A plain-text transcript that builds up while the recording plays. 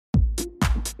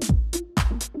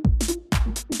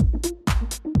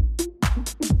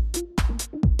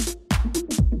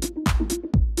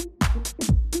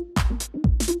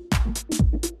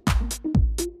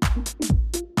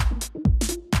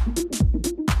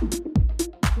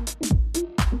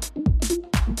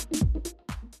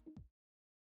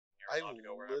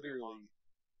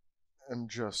am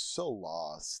just so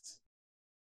lost.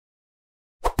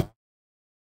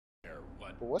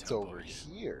 But what's over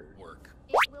here?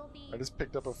 I just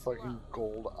picked up a fucking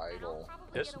gold idol.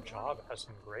 This job has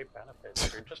some great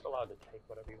benefits. You're just allowed to take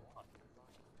whatever you want.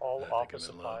 All office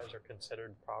supplies are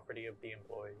considered property of the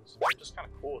employees. They're just kind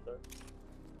of cool with it.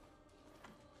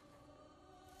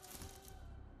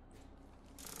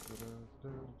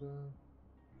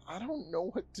 I don't know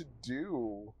what to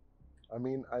do. I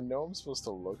mean, I know I'm supposed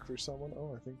to look for someone.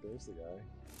 Oh, I think there's the guy.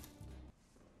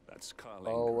 That's Carl.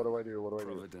 Oh, what do I do? What do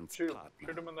I do? Shoot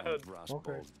him in the head.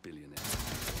 Okay.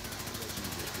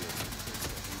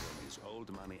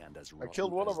 I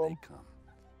killed one of them.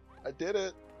 I did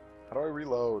it. How do I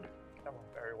reload? That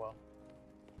went very well.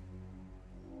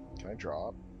 Can I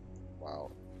drop?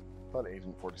 Wow. I thought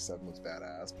Agent 47 was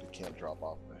badass, but he can't drop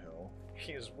off the hill.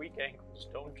 He has weak ankles.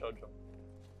 Don't judge him.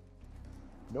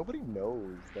 Nobody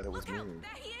knows that it was me.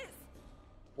 There he is!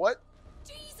 What?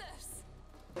 Jesus!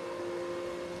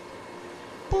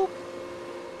 Boop!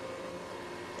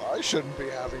 I shouldn't be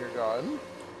having a gun.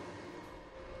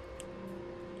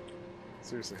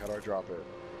 Seriously, how do I drop it?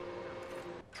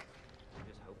 I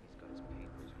just hope he's got his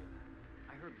papers with him.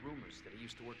 I heard rumors that he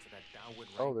used to work for that Dawood.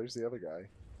 Oh, there's the other guy.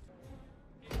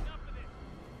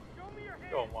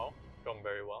 Going well. Going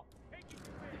very well.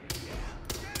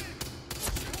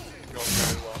 Going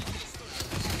very well.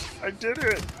 I did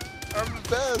it! I'm the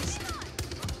best!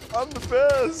 I'm the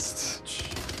best!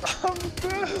 I'm the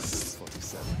best!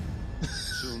 47.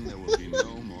 Soon there will be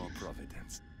no more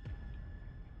Providence.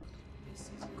 This is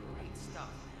great stuff,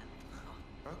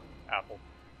 man. Apple.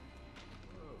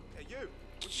 Hey, you!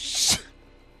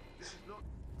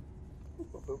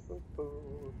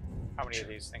 How many of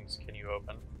these things can you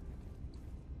open?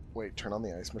 Wait, turn on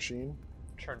the ice machine?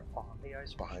 Turn on the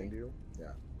ice Behind you?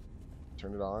 Yeah.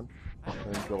 Turn it on,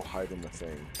 and then go hide in the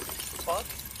thing. Fuck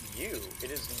you. It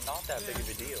is not that big of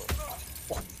a deal.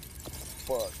 Oh,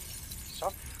 fuck.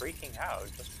 Stop freaking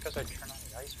out just because I turn on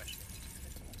the ice machine.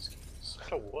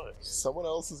 Such a wuss. Someone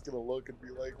else is gonna look and be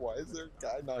like, why is there a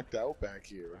guy knocked out back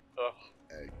here? Ugh.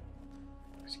 Hey.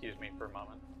 Excuse me for a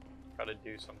moment. Gotta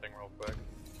do something real quick.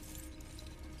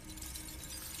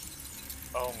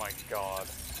 Oh my god.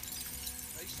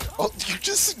 Oh, you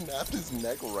just snapped his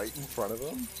neck right in front of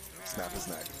him? Snap his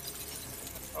neck.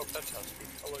 Oh, that's husky.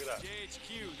 Oh, look at that.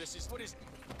 JHQ, this is what is.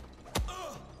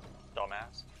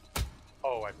 Dumbass.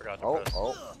 Oh, I forgot to Oh,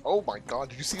 press. oh my god,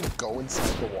 did you see him go inside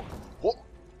the wall? Whoa!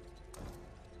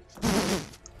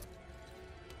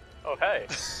 Oh, hey.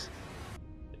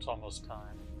 It's almost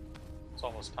time. It's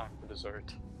almost time for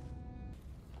dessert.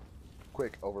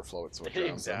 Quick, overflow it so it drowns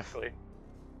him. Exactly.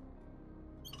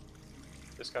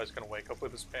 This guy's gonna wake up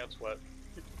with his pants wet.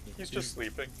 He's just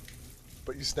sleeping.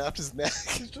 But you snapped his neck.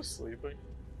 He's just sleeping.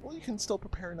 Well, you can still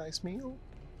prepare a nice meal.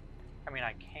 I mean,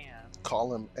 I can.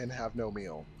 Call him and have no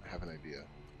meal. I have an idea.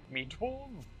 Meatball?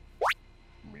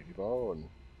 Meaty bone.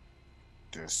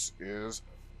 This is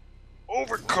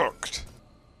overcooked.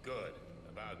 Good.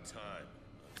 About time.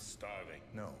 I'm starving.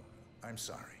 No, I'm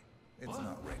sorry. It's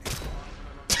not ready.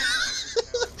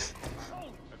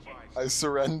 I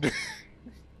surrender.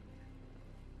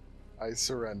 I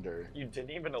surrender. You didn't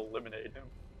even eliminate him.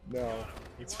 No,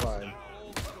 it's fine.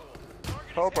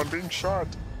 Help, I'm being shot.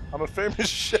 I'm a famous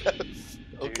chef.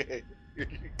 Okay, here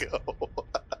you go.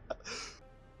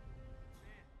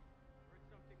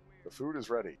 The food is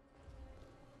ready.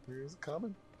 Here's it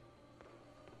coming.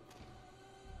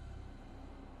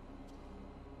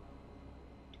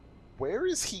 Where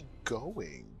is he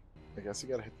going? I guess you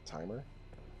gotta hit the timer.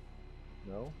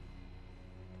 No?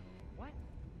 What?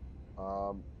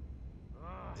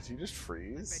 Did he just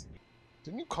freeze?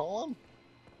 Didn't you call him?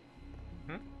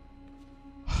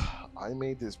 I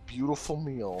made this beautiful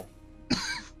meal.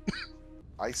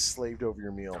 I slaved over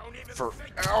your meal for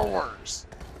hours.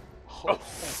 Oh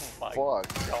my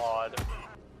fuck. god.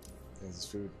 This is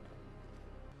food.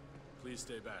 Please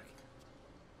stay back.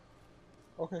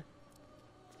 Okay.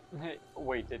 Hey,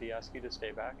 wait, did he ask you to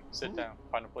stay back? Sit down.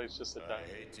 Find a place to sit down. I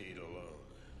hate to eat alone.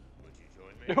 Would you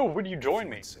join me? No, would you join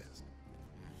me?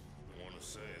 I want to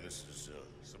say this is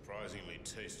surprisingly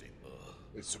tasty.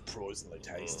 It's surprisingly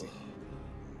tasty.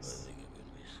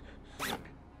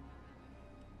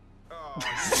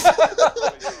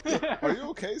 Are you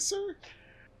okay, sir?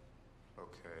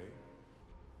 Okay.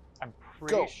 I'm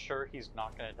pretty sure he's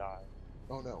not gonna die.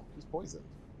 Oh no, he's poisoned.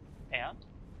 And?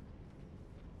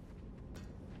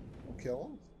 Don't kill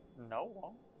him. No,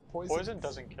 won't. Poison. Poison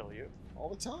doesn't kill you. All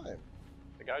the time.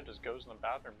 The guy just goes in the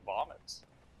bathroom and vomits.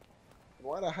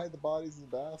 Why'd I hide the bodies in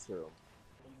the bathroom?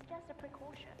 It's just a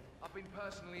precaution. I've been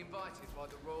personally invited by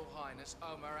the Royal Highness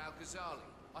Omar Al-Ghazali.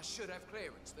 I should have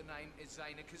clearance. The name is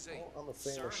Zaina Kazim. Oh, I'm a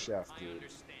famous chef, I dude.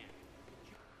 understand.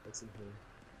 What's in here?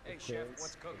 Hey, No chef, clearance?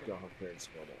 what's I cooking? don't have clearance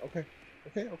for that. Okay.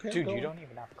 Okay, okay. I'm Dude, going. you don't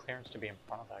even have clearance to be in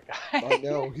front of that guy. I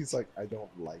know. He's like, I don't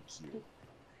like you.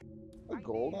 A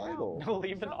gold idol.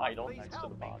 Leave an idol next to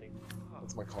the body.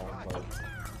 That's my calling card.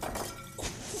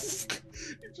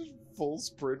 He just full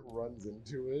sprint runs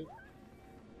into it.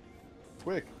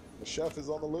 Quick, the chef is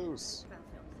on the loose.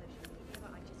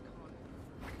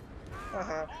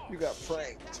 Haha, you got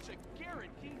pranked.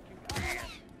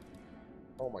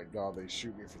 Oh my god, they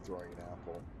shoot me for throwing an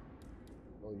apple.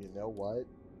 Well, you know what?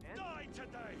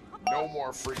 No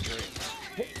more free drinks.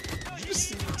 Did you just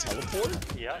see me teleport?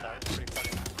 Yeah, that was pretty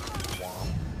funny. Wow.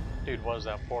 Dude, was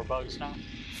that 4 bugs now?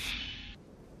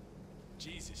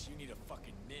 Jesus, you need a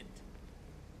fucking mint.